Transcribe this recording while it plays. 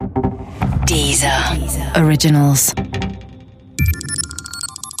Deezer Originals.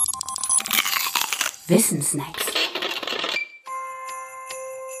 Wissensnacks.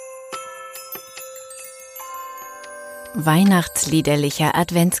 Weihnachtsliederlicher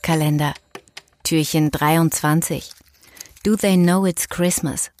Adventskalender. Türchen 23. Do they know it's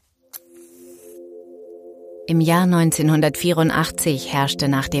Christmas? Im Jahr 1984 herrschte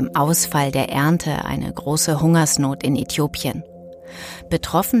nach dem Ausfall der Ernte eine große Hungersnot in Äthiopien.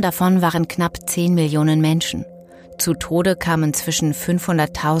 Betroffen davon waren knapp 10 Millionen Menschen. Zu Tode kamen zwischen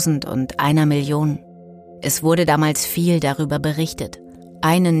 500.000 und 1 Million. Es wurde damals viel darüber berichtet.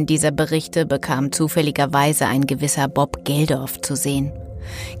 Einen dieser Berichte bekam zufälligerweise ein gewisser Bob Geldof zu sehen.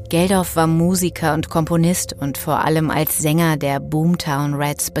 Geldof war Musiker und Komponist und vor allem als Sänger der Boomtown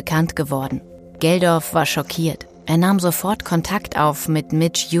Rats bekannt geworden. Geldof war schockiert. Er nahm sofort Kontakt auf mit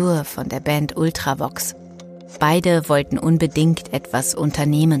Midge Ure von der Band Ultravox. Beide wollten unbedingt etwas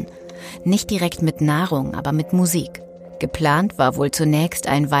unternehmen. Nicht direkt mit Nahrung, aber mit Musik. Geplant war wohl zunächst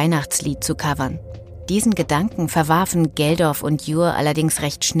ein Weihnachtslied zu covern. Diesen Gedanken verwarfen Geldof und Ure allerdings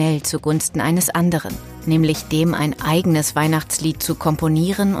recht schnell zugunsten eines anderen, nämlich dem ein eigenes Weihnachtslied zu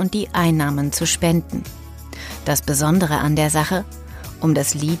komponieren und die Einnahmen zu spenden. Das Besondere an der Sache: Um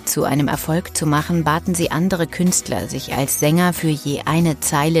das Lied zu einem Erfolg zu machen, baten sie andere Künstler, sich als Sänger für je eine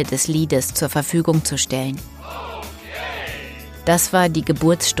Zeile des Liedes zur Verfügung zu stellen. Das war die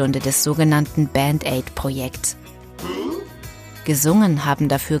Geburtsstunde des sogenannten Band-Aid-Projekts. Gesungen haben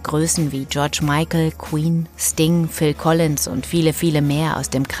dafür Größen wie George Michael, Queen, Sting, Phil Collins und viele, viele mehr aus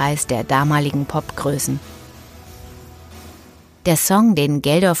dem Kreis der damaligen Popgrößen. Der Song, den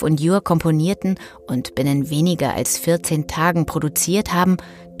Geldof und Ure komponierten und binnen weniger als 14 Tagen produziert haben,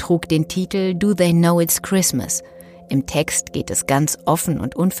 trug den Titel Do They Know It's Christmas? Im Text geht es ganz offen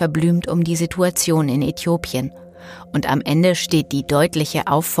und unverblümt um die Situation in Äthiopien. Und am Ende steht die deutliche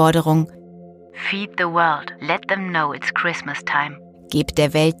Aufforderung: Feed the world, let them know it's Christmas time. Gebt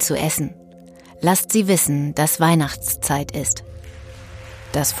der Welt zu essen. Lasst sie wissen, dass Weihnachtszeit ist.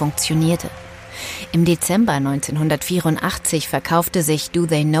 Das funktionierte. Im Dezember 1984 verkaufte sich Do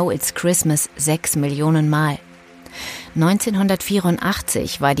They Know It's Christmas 6 Millionen Mal.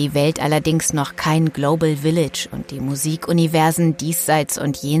 1984 war die Welt allerdings noch kein Global Village und die Musikuniversen diesseits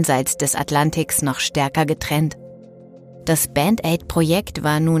und jenseits des Atlantiks noch stärker getrennt. Das Band-Aid-Projekt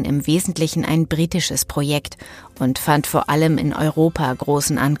war nun im Wesentlichen ein britisches Projekt und fand vor allem in Europa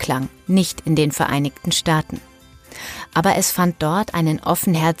großen Anklang, nicht in den Vereinigten Staaten. Aber es fand dort einen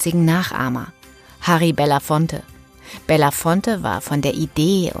offenherzigen Nachahmer: Harry Belafonte. Belafonte war von der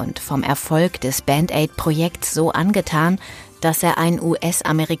Idee und vom Erfolg des Band-Aid-Projekts so angetan, dass er ein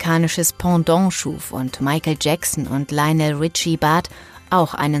US-amerikanisches Pendant schuf und Michael Jackson und Lionel Richie bat,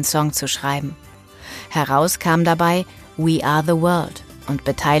 auch einen Song zu schreiben. Heraus kam dabei We Are the World und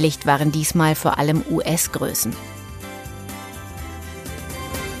beteiligt waren diesmal vor allem US-Größen.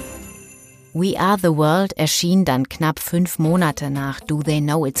 We Are the World erschien dann knapp 5 Monate nach Do They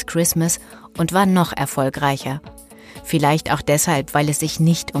Know It's Christmas und war noch erfolgreicher. Vielleicht auch deshalb, weil es sich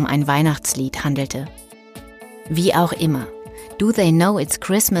nicht um ein Weihnachtslied handelte. Wie auch immer, Do They Know It's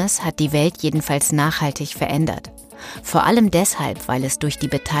Christmas hat die Welt jedenfalls nachhaltig verändert. Vor allem deshalb, weil es durch die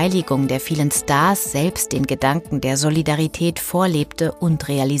Beteiligung der vielen Stars selbst den Gedanken der Solidarität vorlebte und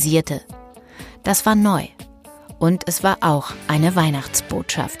realisierte. Das war neu. Und es war auch eine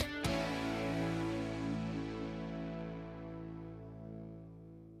Weihnachtsbotschaft.